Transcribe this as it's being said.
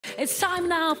It's time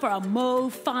now for our Mo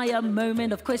Fire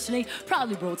moment of questioning,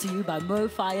 proudly brought to you by Mo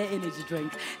Fire Energy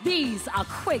Drink. These are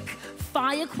quick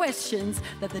fire questions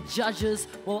that the judges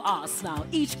will ask. Now,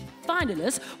 each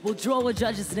finalist will draw a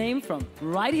judge's name from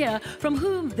right here, from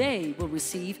whom they will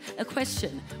receive a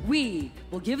question. We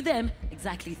will give them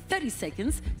exactly 30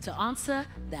 seconds to answer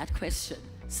that question.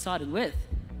 Starting with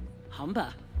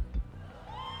Hamba.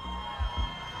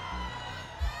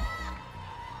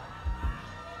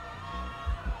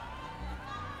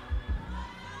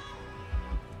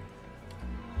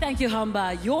 Thank you,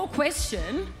 Hamba. Your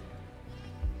question,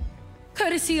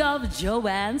 courtesy of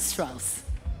Joanne Strauss.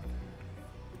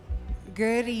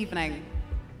 Good evening.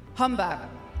 Hamba,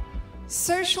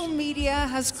 social media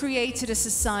has created a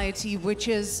society which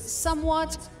is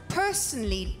somewhat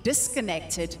personally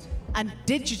disconnected and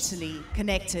digitally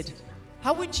connected.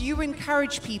 How would you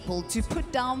encourage people to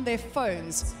put down their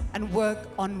phones and work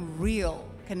on real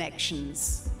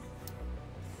connections?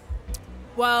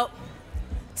 Well,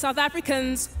 South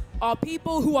Africans are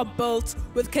people who are built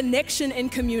with connection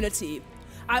and community.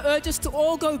 I urge us to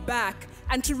all go back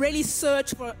and to really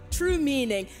search for true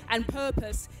meaning and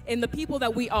purpose in the people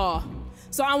that we are.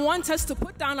 So I want us to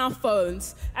put down our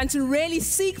phones and to really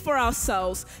seek for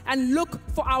ourselves and look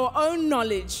for our own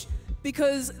knowledge,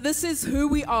 because this is who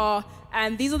we are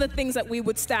and these are the things that we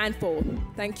would stand for.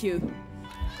 Thank you.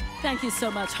 Thank you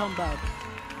so much, Hamba.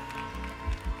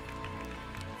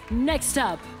 Next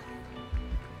up,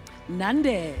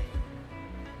 Nande.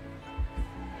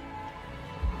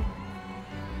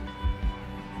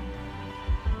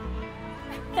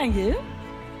 Thank you.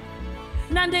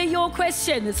 Nande, your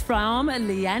question is from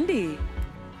Liandi.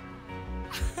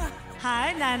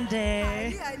 Hi, Nande.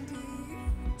 Hi, Andy.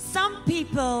 Some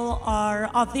people are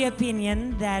of the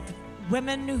opinion that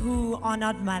women who are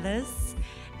not mothers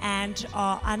and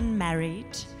are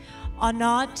unmarried are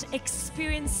not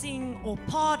experiencing or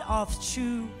part of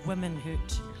true womanhood.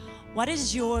 What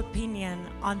is your opinion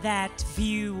on that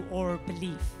view or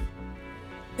belief?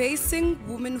 Basing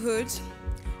womanhood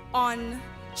on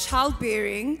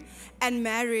childbearing and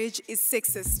marriage is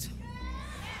sexist.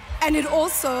 And it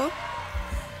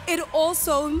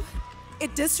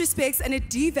disrespects and it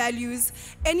devalues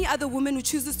any other woman who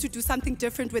chooses to do something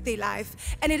different with their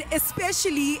life. And it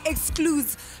especially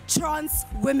excludes trans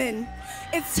women.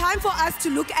 It's time for us to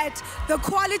look at the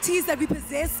qualities that we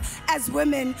possess as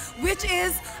women, which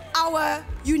is our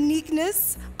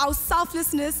uniqueness, our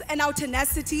selflessness, and our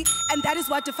tenacity, and that is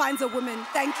what defines a woman.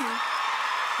 Thank you.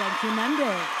 Thank you,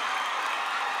 Nande.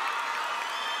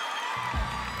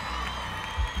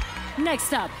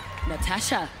 Next up,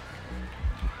 Natasha.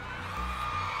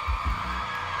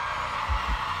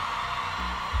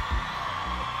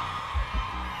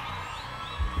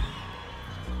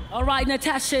 All right,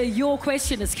 Natasha, your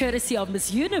question is courtesy of Miss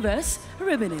Universe,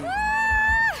 Rimini.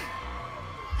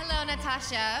 Hello,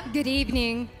 Natasha. Good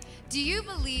evening. Do you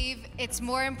believe it's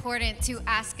more important to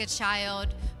ask a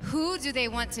child who do they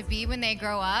want to be when they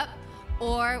grow up,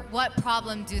 or what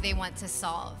problem do they want to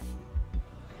solve?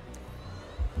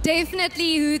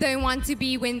 Definitely who they want to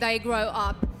be when they grow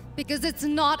up, because it's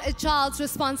not a child's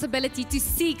responsibility to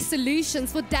seek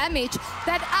solutions for damage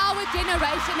that our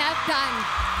generation have done.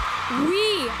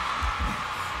 We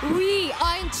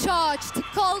are in charge to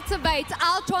cultivate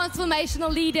our transformational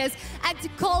leaders and to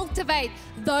cultivate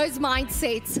those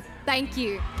mindsets. Thank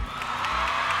you.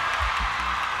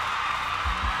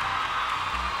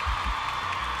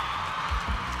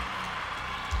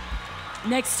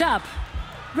 Next up,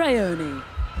 Rayoni.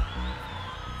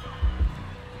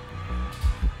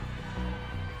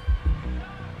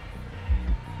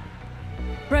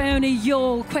 Rayoni,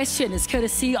 your question is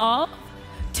courtesy of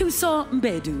Tuso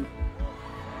Mbedu.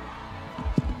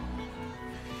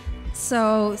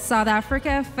 So, South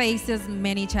Africa faces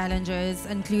many challenges,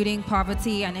 including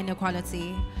poverty and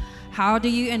inequality. How do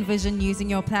you envision using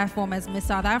your platform as Miss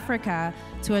South Africa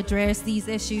to address these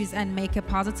issues and make a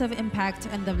positive impact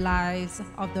in the lives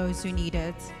of those who need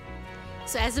it?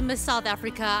 So as a Miss South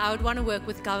Africa, I would want to work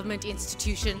with government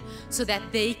institutions so that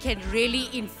they can really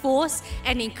enforce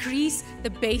and increase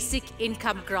the basic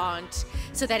income grant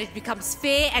so that it becomes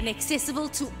fair and accessible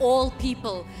to all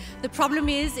people. The problem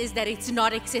is that it's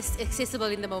not accessible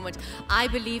in the moment. I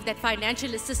believe that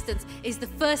financial assistance is the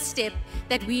first step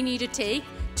that we need to take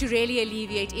to really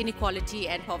alleviate inequality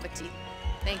and poverty.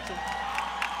 Thank you.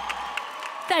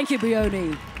 Thank you,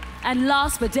 Brioni. And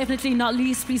last but definitely not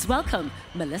least, please welcome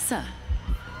Melissa.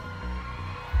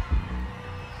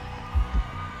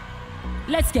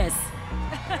 Let's guess.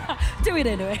 Do it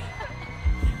anyway.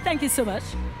 Thank you so much.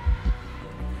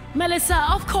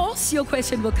 Melissa, of course, your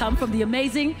question will come from the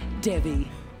amazing Debbie.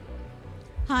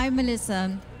 Hi,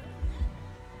 Melissa.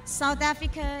 South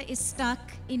Africa is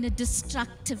stuck in a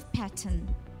destructive pattern.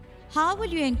 How will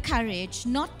you encourage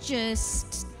not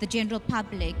just the general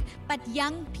public, but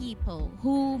young people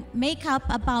who make up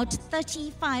about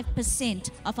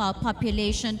 35% of our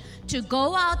population to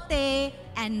go out there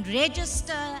and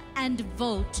register and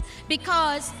vote?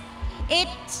 Because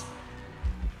it's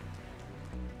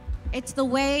the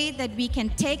way that we can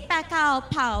take back our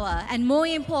power and, more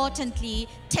importantly,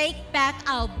 take back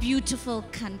our beautiful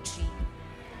country.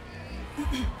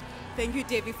 Thank you,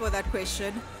 Debbie, for that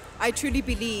question. I truly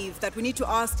believe that we need to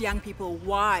ask young people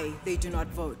why they do not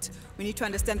vote. We need to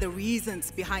understand the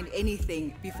reasons behind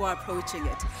anything before approaching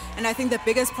it. And I think the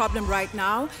biggest problem right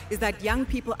now is that young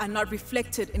people are not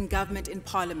reflected in government, in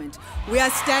parliament. We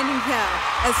are standing here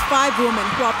as 5 women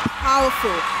who are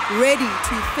powerful, ready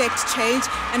to effect change,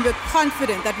 and we're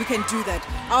confident that we can do that.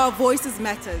 Our voices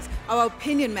matters, our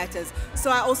opinion matters.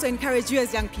 So I also encourage you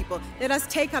as young people, let us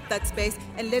take up that space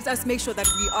and let us make sure that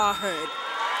we are heard.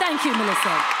 Thank you,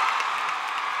 Melissa.